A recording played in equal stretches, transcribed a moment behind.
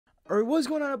Or what's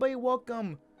going on, everybody?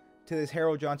 Welcome to this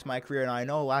Harold Johnson My Career. And I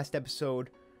know last episode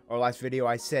or last video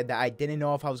I said that I didn't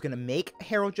know if I was going to make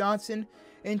Harold Johnson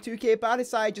in 2K, but I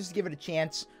decided just to give it a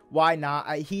chance. Why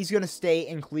not? He's going to stay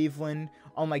in Cleveland,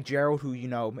 unlike Gerald, who, you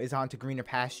know, is on to greener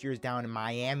pastures down in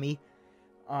Miami.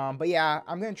 But yeah,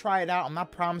 I'm going to try it out. I'm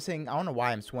not promising. I don't know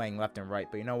why I'm swaying left and right,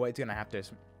 but you know what? It's going to have to,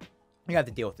 you have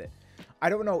to deal with it. I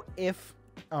don't know if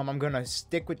I'm going to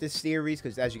stick with this series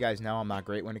because, as you guys know, I'm not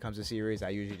great when it comes to series. I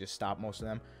usually just stop most of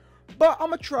them. But I'm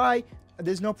going to try.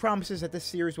 There's no promises that this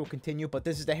series will continue, but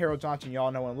this is the Harold Johnson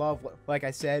y'all know and love. Like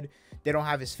I said, they don't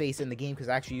have his face in the game because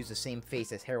I actually use the same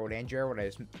face as Harold and Gerald. I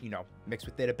just, you know, mix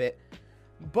with it a bit.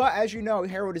 But as you know,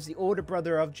 Harold is the older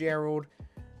brother of Gerald.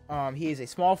 He is a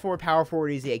small forward, power forward.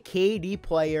 He's a KD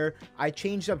player. I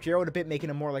changed up Gerald a bit, making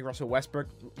him more like Russell Westbrook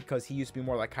because he used to be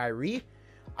more like Kyrie.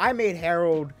 I made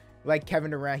Harold like Kevin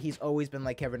Durant. He's always been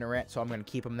like Kevin Durant, so I'm going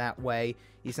to keep him that way.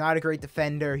 He's not a great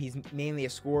defender. He's mainly a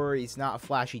scorer. He's not a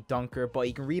flashy dunker, but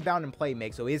he can rebound and play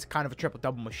make, so he is kind of a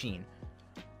triple-double machine.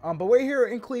 But we're here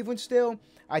in Cleveland still.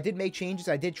 I did make changes.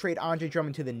 I did trade Andre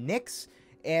Drummond to the Knicks,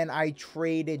 and I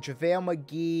traded JaVale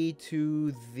McGee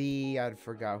to the... I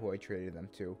forgot who I traded them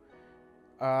to.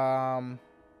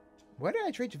 Where did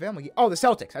I trade JaVale McGee? Oh, the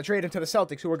Celtics. I traded him to the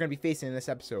Celtics, who we're going to be facing in this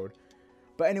episode.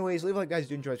 But anyways, leave a like, guys,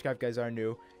 do enjoy. Subscribe if you guys are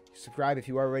new. Subscribe if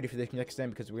you are ready for this next time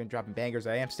because we're going to drop bangers.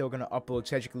 I am still going to upload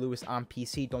Cedric Lewis on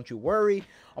PC. Don't you worry.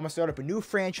 I'm going to start up a new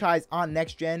franchise on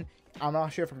Next Gen. I'm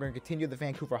not sure if I'm going to continue the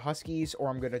Vancouver Huskies or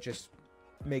I'm going to just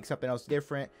make something else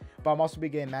different. But I'm also be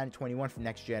getting Madden 21 for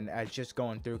Next Gen. It's just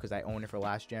going through because I own it for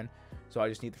last gen. So I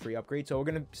just need the free upgrade. So we're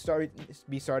going to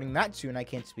be starting that soon. I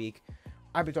can't speak.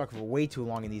 I've been talking for way too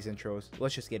long in these intros.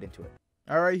 Let's just get into it.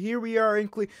 All right, here we are in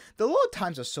Cleveland. The load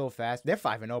times are so fast. They're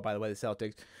 5-0, by the way, the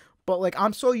Celtics. But, like,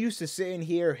 I'm so used to sitting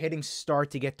here, hitting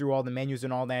start to get through all the menus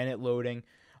and all that, and it loading.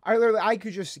 I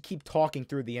could just keep talking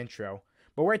through the intro.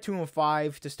 But we're at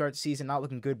 2-5 to start the season. Not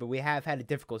looking good, but we have had a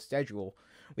difficult schedule.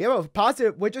 We have a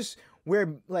positive.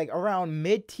 We're like, around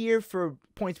mid-tier for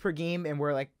points per game, and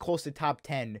we're, like, close to top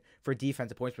 10 for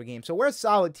defensive points per game. So we're a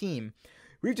solid team.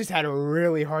 We've just had a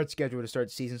really hard schedule to start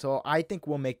the season, so I think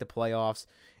we'll make the playoffs.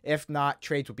 If not,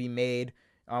 trades will be made.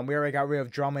 We already got rid of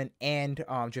Drummond and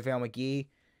JaVale McGee.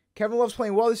 Kevin Love's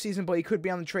playing well this season, but he could be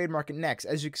on the trade market next.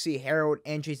 As you can see, Harold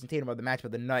and Jason Tatum are the matchup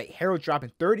of the night. Harold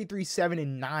dropping 33, 7,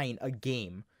 and 9 a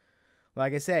game.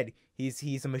 Like I said,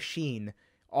 he's a machine.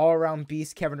 All-around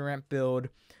beast, Kevin Durant build.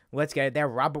 Let's get it there.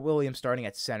 Robert Williams starting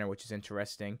at center, which is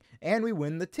interesting. And we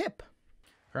win the tip.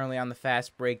 Currently on the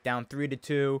fast break, down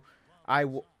 3-2.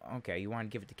 Okay, you want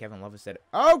to give it to Kevin Love instead.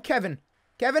 Oh, Kevin!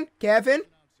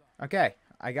 Okay,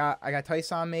 I got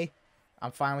Tice on me.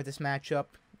 I'm fine with this matchup.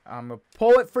 I'm going to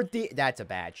pull it for D. That's a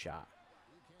bad shot.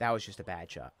 That was just a bad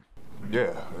shot.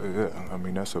 Yeah. I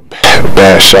mean, that's a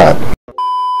bad shot.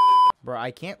 Bro,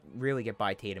 I can't really get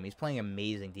by Tatum. He's playing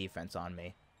amazing defense on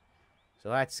me. So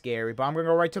that's scary. But I'm going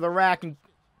to go right to the rack and...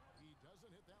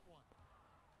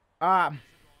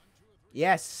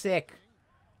 yes, sick.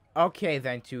 Okay,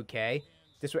 then, 2K.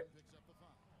 This way...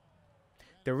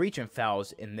 The reach and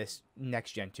fouls in this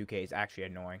next-gen 2K is actually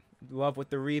annoying. Love with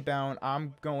the rebound.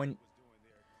 I'm going...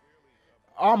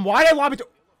 why did I lob it to...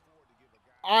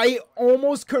 I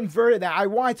almost converted that. I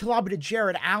wanted to lob it to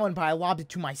Jared Allen, but I lobbed it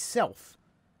to myself.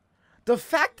 The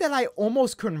fact that I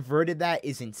almost converted that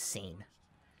is insane.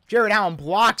 Jared Allen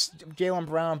blocks Jaylen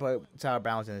Brown, but it's out of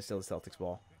bounds and it's still the Celtics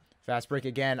ball. Fast break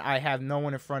again. I have no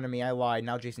one in front of me. I lied.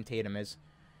 Now Jason Tatum is.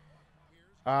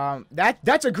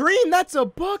 That's a green. That's a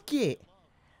bucket.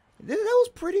 That was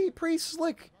pretty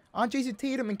slick on Jason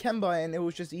Tatum and Kemba, and it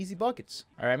was just easy buckets.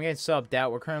 All right, I'm getting subbed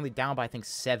out. We're currently down by, I think,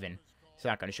 7. It's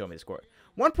not going to show me the score.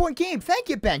 1-point game. Thank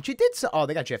you, bench. You did so. Oh,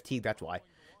 they got Jeff Teague. That's why.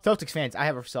 Celtics fans. I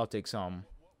have a Celtics,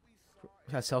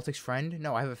 a Celtics friend?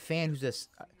 No, I have a fan who's a...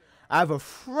 I have a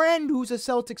friend who's a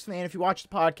Celtics fan. If you watch the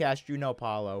podcast, you know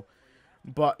Paulo.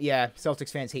 But, yeah,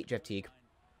 Celtics fans hate Jeff Teague.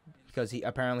 Because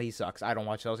apparently he sucks. I don't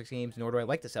watch Celtics games, nor do I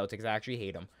like the Celtics. I actually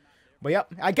hate them. But,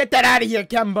 yep. I get that out of here,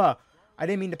 Kemba. I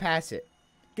didn't mean to pass it.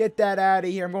 Get that out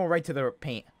of here. I'm going right to the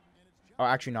paint. Oh,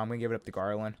 actually, no. I'm going to give it up to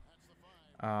Garland.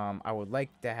 I would like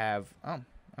to have... Oh,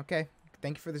 okay.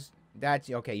 Thank you for this.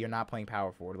 That's... Okay, you're not playing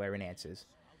power forward. Larry Nance is.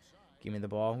 Give me the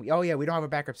ball. Oh, yeah, we don't have a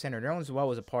backup center. Nerlens as well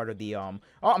was a part of the... Oh,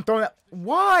 I'm throwing that...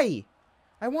 Why?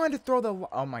 I wanted to throw the...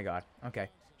 Oh, my God. Okay.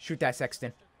 Shoot that,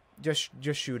 Sexton. Just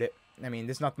shoot it. I mean,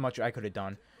 there's not much I could have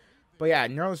done. But, yeah,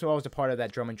 Nerlens Noel was a part of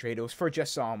that Drummond trade. It was for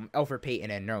just Elfrid Payton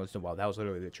and Nerlens Noel. That was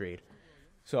literally the trade.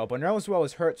 So, but Nerlens Noel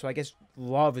was hurt, so I guess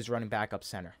Love is running back up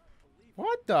center.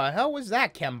 What the hell was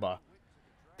that, Kemba?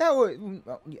 That was...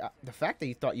 The fact that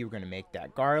you thought you were going to make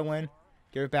that. Garland,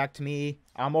 give it back to me.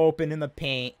 I'm open in the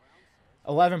paint.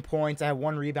 11 points. I have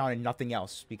 1 rebound and nothing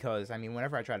else because, I mean,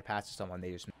 whenever I try to pass to someone,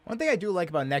 they just... One thing I do like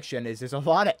about Next Gen is there's a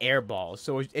lot of air balls,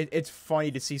 so it's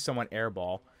funny to see someone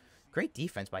airball. Great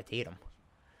defense by Tatum.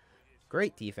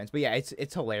 Great defense. But yeah,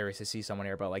 it's hilarious to see someone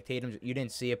airball. Like Tatum, you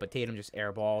didn't see it, but Tatum just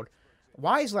airballed.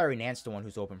 Why is Larry Nance the one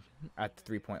who's open at the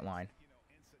 3-point line?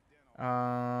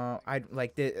 I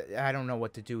don't know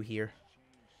what to do here.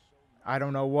 I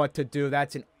don't know what to do.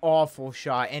 That's an awful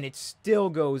shot, and it still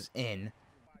goes in.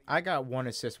 I got 1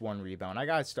 assist, 1 rebound.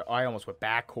 I almost went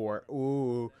backcourt.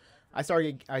 Ooh. I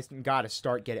gotta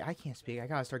start getting... I can't speak. I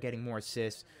gotta start getting more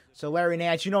assists. So, Larry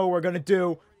Nance, you know what we're gonna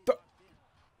do. You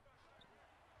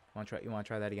wanna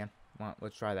try that again?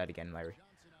 Let's try that again, Larry.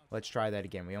 Let's try that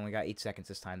again. We only got 8 seconds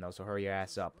this time, though, so hurry your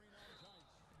ass up.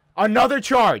 Another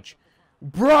charge!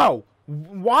 Bro!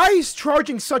 Why is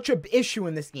charging such an issue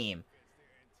in this game?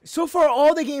 So far,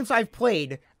 all the games I've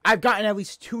played, I've gotten at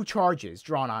least 2 charges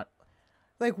drawn on.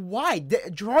 Like, why?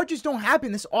 Charges don't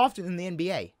happen this often in the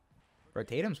NBA. Bro,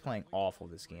 Tatum's playing awful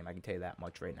this game. I can tell you that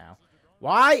much right now.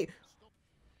 Why?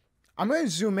 I'm going to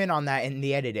zoom in on that in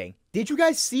the editing. Did you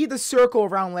guys see the circle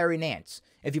around Larry Nance?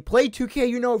 If you play 2K,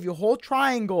 you know if you hold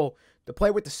triangle, the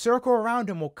player with the circle around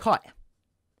him will cut.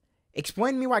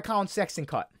 Explain to me why Colin Sexton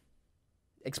cut.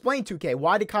 Explain 2K.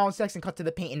 Why did Colin Sexton cut to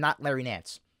the paint and not Larry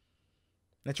Nance?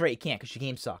 That's right, you can't because your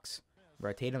game sucks.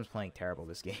 Bro, Tatum's playing terrible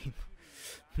this game.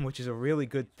 Which is a really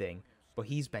good thing. But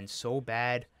he's been so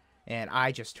bad. And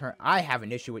I have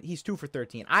an issue with... He's 2 for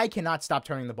 13. I cannot stop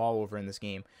turning the ball over in this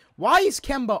game. Why is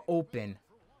Kemba open?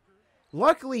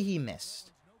 Luckily, he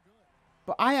missed.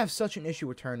 But I have such an issue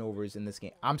with turnovers in this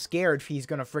game. I'm scared he's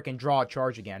going to freaking draw a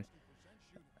charge again.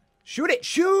 Shoot it!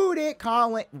 Shoot it,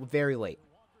 Colin! Very late.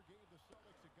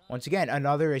 Once again,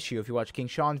 another issue if you watch King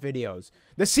Sean's videos.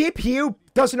 The CPU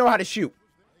doesn't know how to shoot.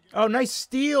 Oh, nice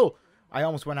steal. I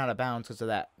almost went out of bounds because of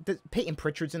that. Peyton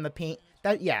Pritchard's in the paint.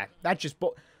 That's just...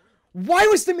 Why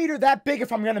was the meter that big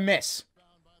if I'm going to miss?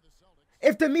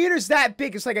 If the meter's that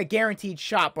big, it's like a guaranteed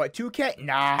shot. But 2K?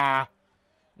 Nah.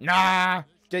 Nah.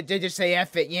 They just say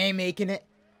F it. You ain't making it.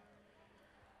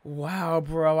 Wow,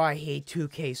 bro. I hate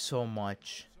 2K so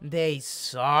much. They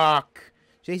suck.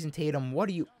 Jason Tatum, what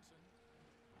are you...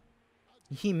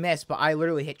 He missed, but I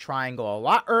literally hit triangle a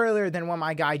lot earlier than when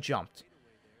my guy jumped.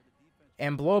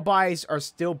 And blow-bys are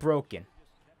still broken.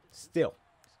 Still.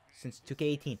 Since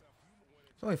 2K18. There's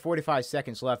only 45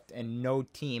 seconds left, and no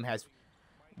team has...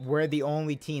 We're the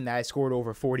only team that has scored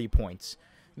over 40 points.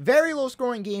 Very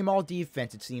low-scoring game, all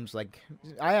defense, it seems like.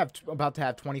 About to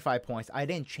have 25 points. I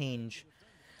didn't change...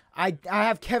 I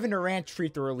have Kevin Durant's free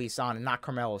throw release on and not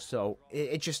Carmelo, so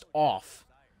it's just off.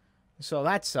 So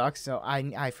that sucks. So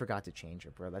I forgot to change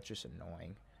it, bro. That's just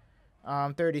annoying.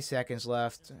 30 seconds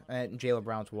left. And Jaylen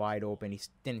Brown's wide open. He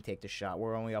didn't take the shot.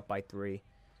 We're only up by 3.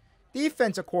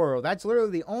 Defense, Okoro. That's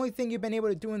literally the only thing you've been able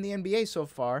to do in the NBA so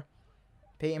far.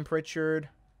 Peyton Pritchard.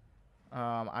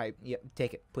 Yeah,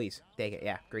 take it, please. Take it.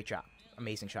 Yeah, great shot.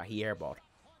 Amazing shot. He airballed.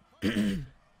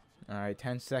 All right,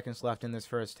 10 seconds left in this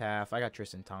first half. I got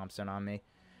Tristan Thompson on me.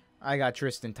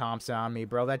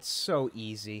 Bro. That's so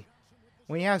easy.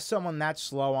 When you have someone that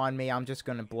slow on me, I'm just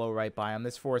going to blow right by him.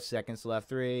 There's 4 seconds left.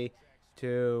 3,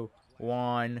 2,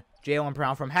 1. Jaylen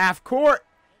Brown from half court.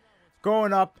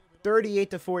 Going up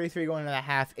 38-43 going into the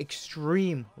half.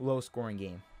 Extreme low-scoring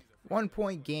game.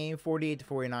 1-point game,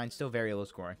 48-49. Still very low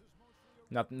scoring.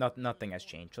 Nothing has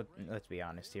changed. Let's be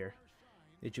honest here.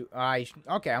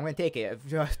 Okay, I'm going to take it.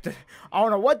 I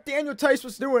don't know what Daniel Tice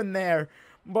was doing there,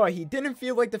 but he didn't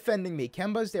feel like defending me.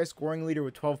 Kemba's their scoring leader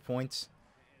with 12 points.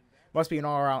 Must be an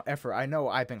all-around effort. I know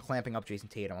I've been clamping up Jason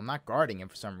Tatum. I'm not guarding him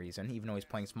for some reason, even though he's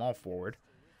playing small forward.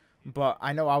 But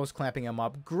I know I was clamping him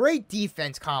up. Great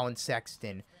defense, Colin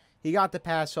Sexton. He got the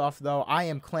pass off, though. I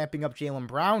am clamping up Jaylen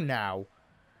Brown now.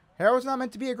 Harrell's not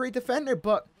meant to be a great defender,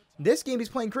 but this game he's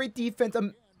playing great defense.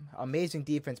 Amazing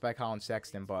defense by Colin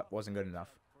Sexton, but wasn't good enough.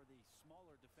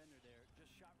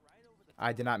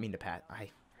 I did not mean to pass.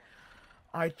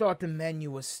 I thought the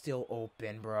menu was still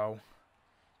open, bro.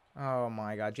 Oh,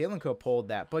 my God. Jalen could have pulled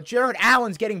that. But Jared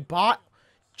Allen's getting bought.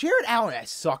 Jared Allen has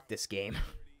sucked this game.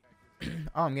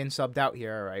 Oh, I'm getting subbed out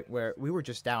here. All right. Where we were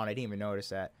just down. I didn't even notice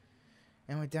that.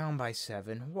 And we're down by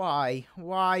 7. Why?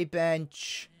 Why,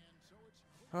 bench?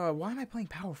 Why am I playing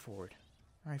power forward?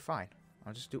 All right, fine.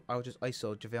 I'll just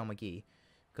ISO JaVale McGee.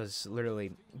 Because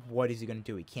literally, what is he going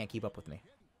to do? He can't keep up with me.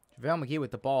 JaVale McGee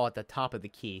with the ball at the top of the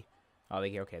key. Oh, they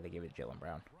gave it to Jaylen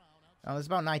Brown. Now, there's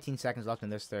about 19 seconds left in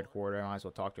this third quarter. I might as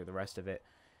well talk through the rest of it.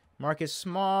 Marcus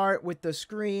Smart with the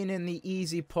screen and the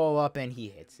easy pull-up, and he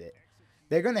hits it.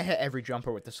 They're going to hit every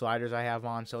jumper with the sliders I have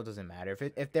on, so it doesn't matter.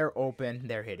 If they're open,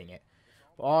 they're hitting it.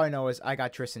 But all I know is I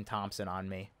got Tristan Thompson on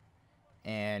me.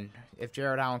 And if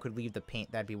Jared Allen could leave the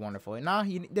paint, that'd be wonderful. And nah,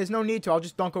 there's no need to. I'll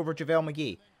just dunk over JaVale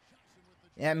McGee.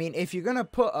 I mean, if you're going to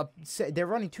put a... They're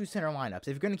running 2 center lineups. If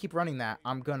you're going to keep running that,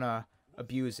 I'm going to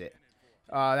abuse it.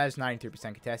 That is 93%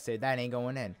 contested. That ain't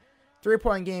going in.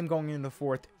 3-point game going into the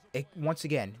fourth. Once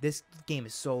again, this game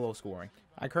is so low scoring.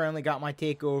 I currently got my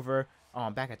takeover. Oh,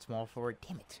 I'm back at small forward.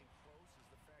 Damn it.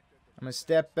 I'm going to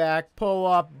step back, pull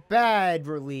up, bad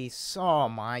release. Oh,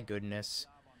 my goodness.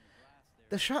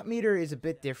 The shot meter is a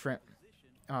bit different.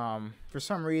 For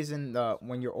some reason,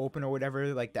 when you're open or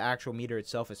whatever, like the actual meter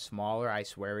itself is smaller. I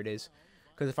swear it is.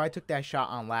 Because if I took that shot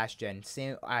on last gen,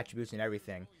 same attributes and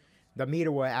everything, the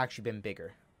meter would have actually been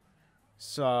bigger.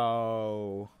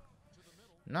 So,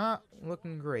 not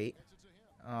looking great.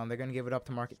 They're going to give it up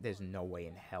to Market. There's no way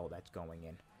in hell that's going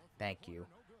in. Thank you.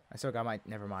 I still got my...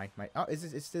 Never mind. Oh, is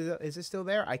it still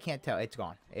there? I can't tell. It's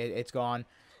gone. It's gone.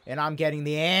 And I'm getting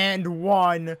the and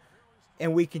one.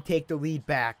 And we can take the lead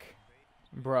back.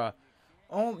 Bruh.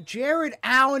 Oh, Jared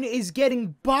Allen is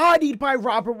getting bodied by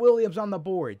Robert Williams on the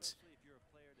boards.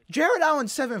 Jared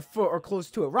Allen's 7 foot or close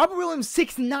to it. Robert Williams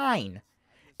 6'9".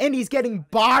 And he's getting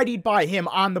bodied by him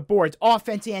on the boards.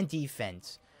 Offense and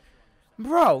defense.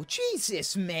 Bro,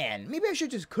 Jesus, man. Maybe I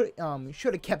should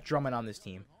have kept Drummond on this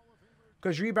team.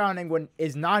 Because rebounding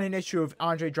is not an issue if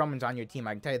Andre Drummond's on your team.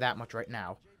 I can tell you that much right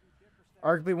now.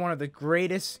 Arguably one of the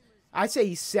greatest... I'd say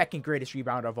he's second greatest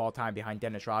rebounder of all time behind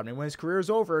Dennis Rodman. When his career is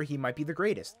over, he might be the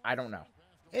greatest. I don't know.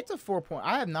 It's a 4-point.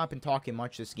 I have not been talking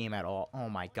much this game at all. Oh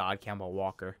my God, Kemba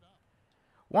Walker.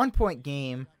 1-point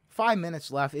game. 5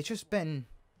 minutes left. It's just been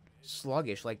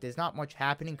sluggish. Like, there's not much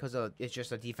happening because it's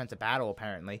just a defensive battle,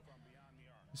 apparently.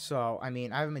 So, I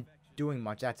mean, I haven't been doing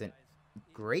much. That's a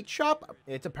great shot.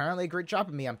 It's apparently a great shot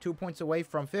of me. I'm 2 points away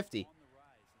from 50.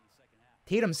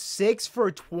 Tatum 6 for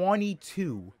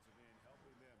 22.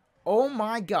 Oh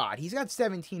my God, he's got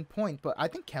 17 points, but I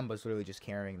think Kemba's literally just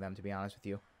carrying them, to be honest with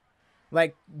you.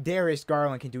 Like, Darius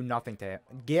Garland can do nothing to him.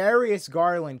 Darius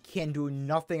Garland can do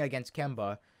nothing against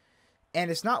Kemba.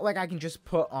 And it's not like I can just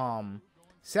put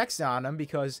Sexton on him,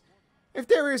 because if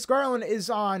Darius Garland is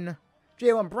on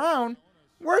Jaylen Brown,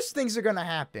 worse things are going to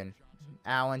happen.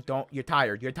 Allen, don't. You're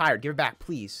tired. You're tired. Give it back,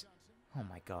 please. Oh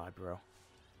my God, bro.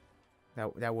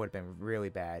 That would have been really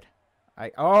bad.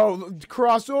 Oh,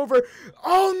 crossover.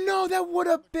 Oh, no, that would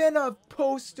have been a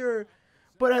poster.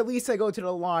 But at least I go to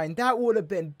the line. That would have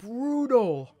been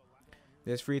brutal.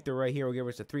 This free throw right here will give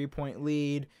us a 3-point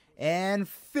lead. And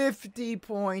 50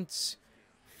 points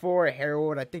for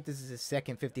Harold. I think this is his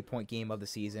second 50-point game of the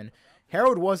season.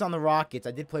 Harold was on the Rockets.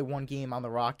 I did play one game on the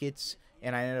Rockets,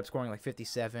 and I ended up scoring like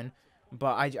 57.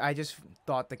 But I just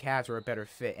thought the Cavs were a better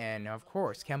fit. And, of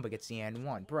course, Kemba gets the and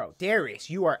one. Bro, Darius,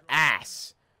 you are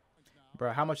ass.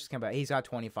 Bro, how much is Kemba? He's got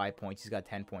 25 points. He's got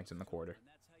 10 points in the quarter.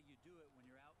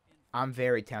 I'm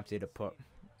very tempted to put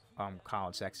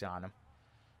Colin Sexton on him.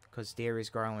 Because Darius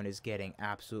Garland is getting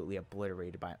absolutely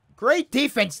obliterated by him. Great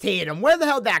defense, Tatum. Where the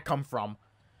hell did that come from?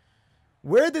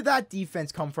 Where did that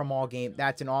defense come from all game?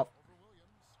 That's an off...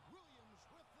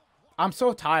 I'm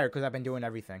so tired because I've been doing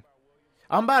everything.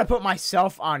 I'm about to put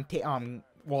myself on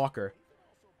Walker.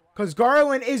 Because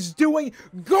Garland is doing...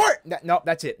 No,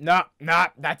 that's it. No,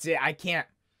 that's it. I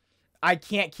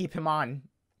can't keep him on.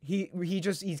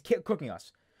 He's cooking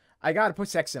us. I got to put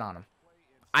Sexton on him.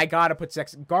 I got to put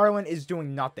Sexton. Garland is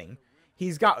doing nothing.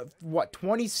 He's got, what,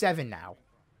 27 now.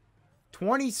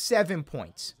 27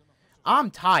 points. I'm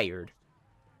tired.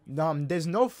 There's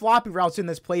no floppy routes in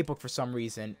this playbook for some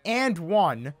reason. And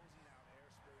one.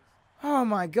 Oh,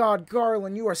 my God,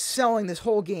 Garland, you are selling this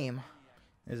whole game.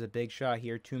 There's a big shot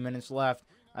here. 2 minutes left.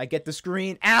 I get the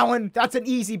screen. Allen, that's an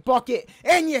easy bucket.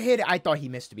 And you hit it. I thought he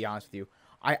missed, to be honest with you.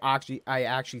 I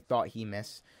actually thought he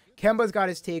missed. Kemba's got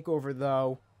his takeover,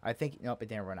 though. I think... Nope, it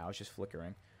didn't run out. It's just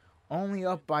flickering. Only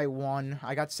up by 1.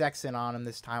 I got Sexton on him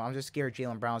this time. I'm just scared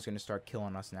Jaylen Brown's going to start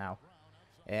killing us now.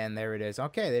 And there it is.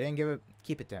 Okay, they didn't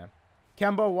keep it to him.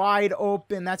 Kemba wide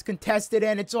open. That's contested,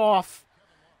 and it's off.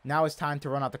 Now it's time to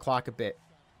run out the clock a bit.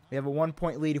 We have a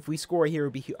 1-point lead. If we score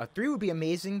here, a 3 would be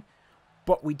amazing,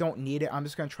 but we don't need it. I'm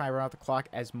just going to try and run out the clock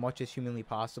as much as humanly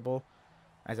possible.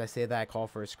 As I say that, I call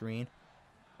for a screen.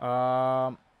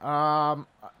 Okay,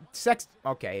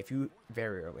 if you...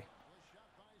 Very early.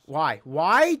 Why?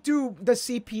 Why do the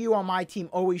CPU on my team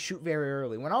always shoot very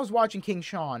early? When I was watching King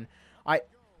Sean,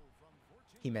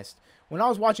 He missed. When I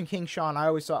was watching King Sean, I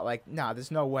always thought, like, nah,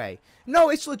 there's no way. No,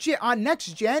 it's legit. On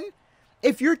Next Gen,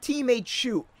 if your teammates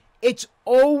shoot, it's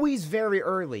always very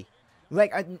early.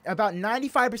 Like, about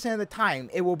 95% of the time,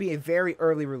 it will be a very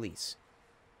early release.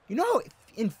 You know how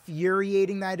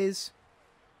infuriating that is?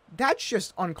 That's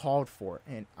just uncalled for.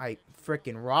 And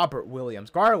frickin' Robert Williams.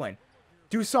 Garland.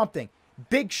 Do something.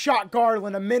 Big shot,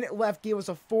 Garland. A minute left. Gave us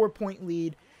a 4-point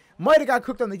lead. Might have got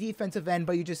cooked on the defensive end,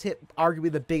 but you just hit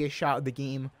arguably the biggest shot of the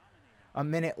game. A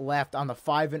minute left on the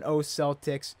 5-0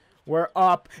 Celtics. We're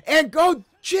up. And go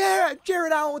Jared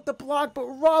Allen with the block, but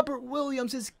Robert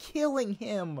Williams is killing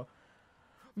him.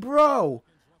 Bro,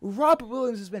 Robert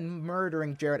Williams has been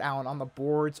murdering Jared Allen on the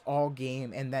boards all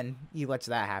game, and then he lets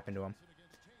that happen to him.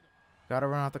 Gotta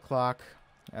run out the clock.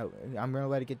 I'm going to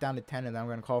let it get down to 10, and then I'm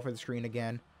going to call for the screen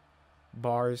again.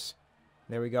 Bars.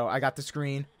 There we go. I got the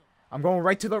screen. I'm going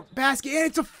right to the basket, and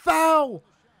it's a foul!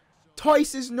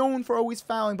 Tice is known for always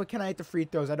fouling, but can I hit the free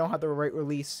throws? I don't have the right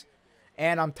release,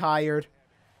 and I'm tired.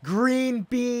 Green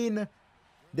bean.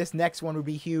 This next one would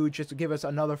be huge, just to give us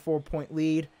another 4-point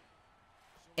lead.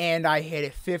 And I hit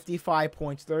it. 55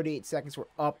 points, 38 seconds. We're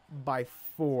up by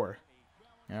 4.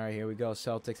 All right, here we go.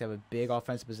 Celtics have a big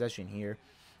offensive possession here.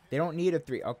 They don't need a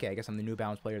 3. Okay, I guess I'm the New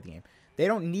Balance player of the game. They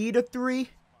don't need a 3,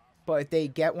 but if they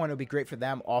get one, it'll be great for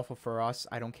them. Awful for us.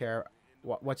 I don't care.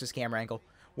 What's this camera angle?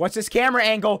 What's this camera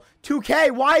angle?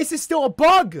 2K, why is this still a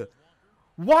bug?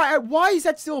 Why is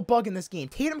that still a bug in this game?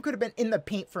 Tatum could have been in the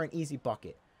paint for an easy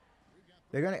bucket.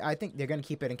 I think they're gonna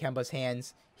keep it in Kemba's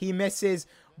hands. He misses,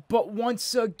 but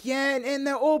once again, and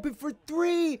they're open for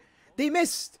 3. They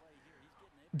missed.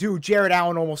 Dude, Jared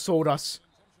Allen almost sold us.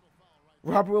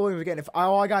 Robert Williams again. If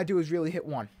all I gotta do is really hit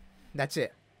one, that's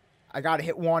it. I gotta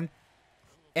hit one,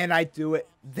 and I do it.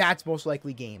 That's most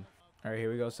likely game. All right,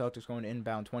 here we go. Celtics going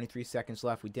inbound. 23 seconds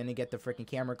left. We didn't get the freaking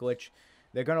camera glitch.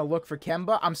 They're gonna look for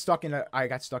Kemba. I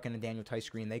got stuck in a Daniel Tice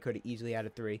screen. They could have easily had a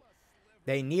 3.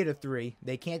 They need a 3.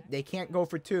 They can't go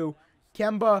for 2.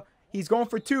 Kemba, he's going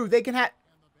for 2. They can have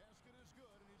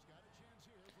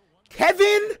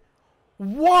Kevin.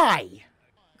 Why?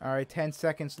 All right, 10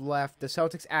 seconds left. The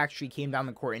Celtics actually came down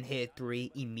the court and hit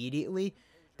 3 immediately.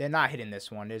 They're not hitting this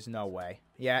one. There's no way.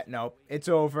 Yeah, nope. It's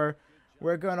over.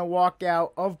 We're going to walk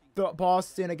out of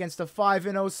Boston against the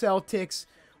 5-0 Celtics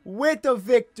with a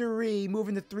victory.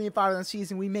 Moving to 3-5 on the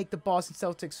season, we make the Boston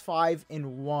Celtics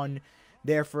 5-1.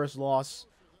 Their first loss.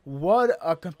 What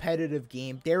a competitive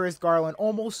game. Darius Garland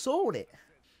almost sold it.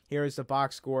 Here is the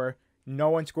box score.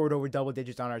 No one scored over double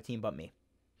digits on our team but me.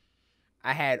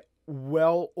 I had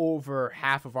well over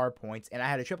half of our points, and I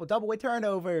had a triple-double with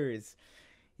turnovers.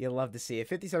 You'll love to see it.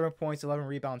 57 points, 11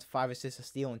 rebounds, 5 assists, a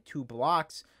steal, and 2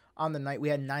 blocks. On the night, we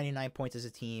had 99 points as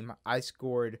a team. I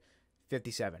scored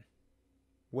 57.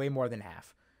 Way more than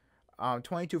half.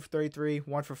 22 for 33,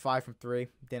 1 for 5 from 3.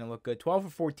 Didn't look good. 12 for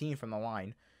 14 from the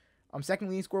line. Second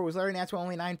leading scorer was Larry Nance with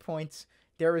only 9 points.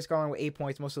 Darius Garland with 8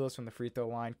 points, most of those from the free throw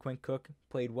line. Quinn Cook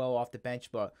played well off the bench,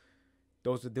 but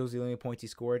those are the only points he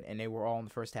scored, and they were all in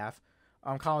the first half.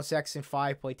 Colin Sexton,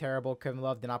 5, played terrible. Kevin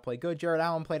Love did not play good. Jared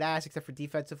Allen played ass, except for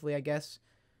defensively, I guess.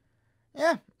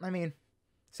 Yeah, I mean,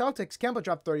 Celtics, Kemba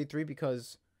dropped 33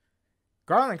 because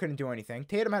Garland couldn't do anything.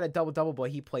 Tatum had a double-double, but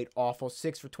he played awful.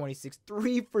 6 for 26,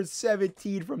 3 for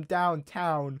 17 from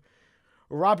downtown.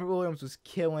 Robert Williams was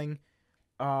killing,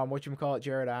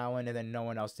 Jared Allen, and then no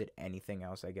one else did anything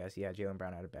else, I guess. Yeah, Jaylen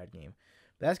Brown had a bad game.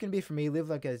 But that's going to be it for me. Live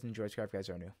like guys enjoy. Subscribe if you guys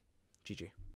are new. GG.